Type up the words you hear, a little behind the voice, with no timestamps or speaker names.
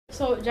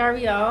So,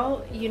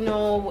 Jariel, you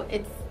know,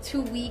 it's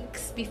 2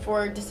 weeks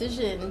before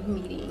decision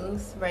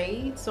meetings,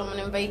 right? So I'm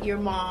gonna invite your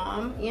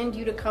mom and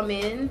you to come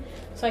in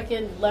so I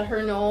can let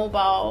her know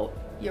about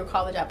your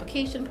college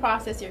application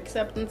process, your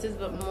acceptances,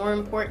 but more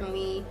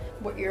importantly,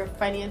 what your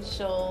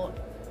financial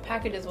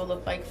packages will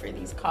look like for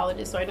these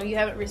colleges. So I know you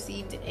haven't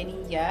received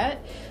any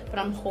yet, but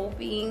I'm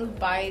hoping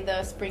by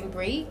the spring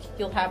break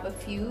you'll have a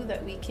few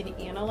that we can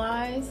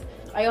analyze.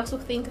 I also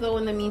think though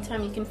in the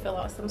meantime you can fill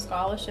out some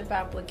scholarship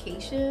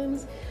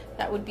applications.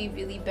 That would be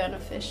really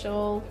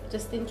beneficial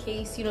just in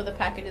case, you know, the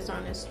packages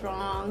aren't as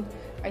strong.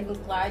 I'm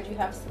glad you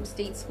have some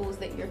state schools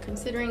that you're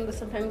considering, but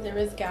sometimes there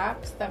is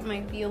gaps that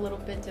might be a little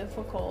bit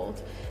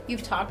difficult.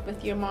 You've talked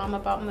with your mom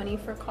about money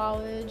for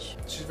college.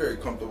 She's very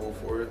comfortable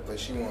for it. Like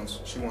she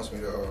wants me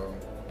to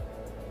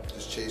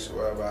just chase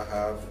whatever I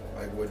have.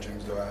 Like what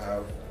dreams do I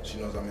have? She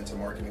knows I'm into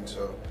marketing,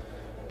 so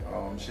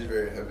she's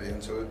very heavy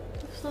into it.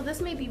 So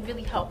this may be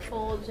really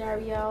helpful,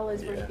 Jariel,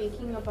 as we're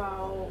thinking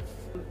about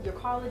your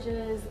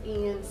colleges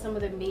and some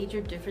of the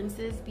major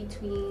differences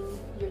between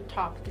your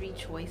top 3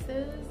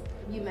 choices.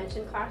 You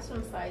mentioned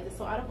classroom sizes.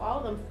 So out of all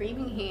of them,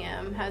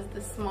 Framingham has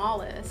the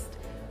smallest.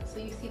 So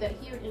you see that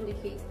here it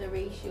indicates the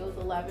ratio is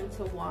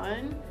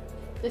 11:1.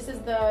 This is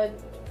the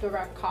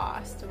direct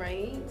cost,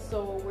 right?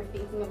 So we're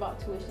thinking about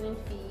tuition and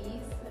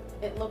fees.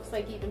 It looks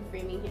like even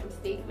Framingham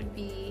State would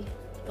be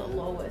the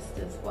lowest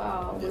as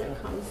well when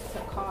it comes to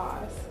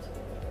cost.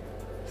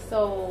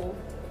 So,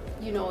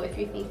 you know, if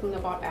you're thinking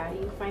about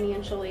adding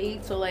financial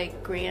aid, so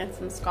like grants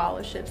and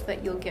scholarships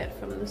that you'll get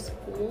from the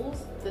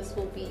schools, this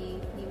will be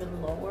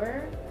even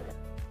lower.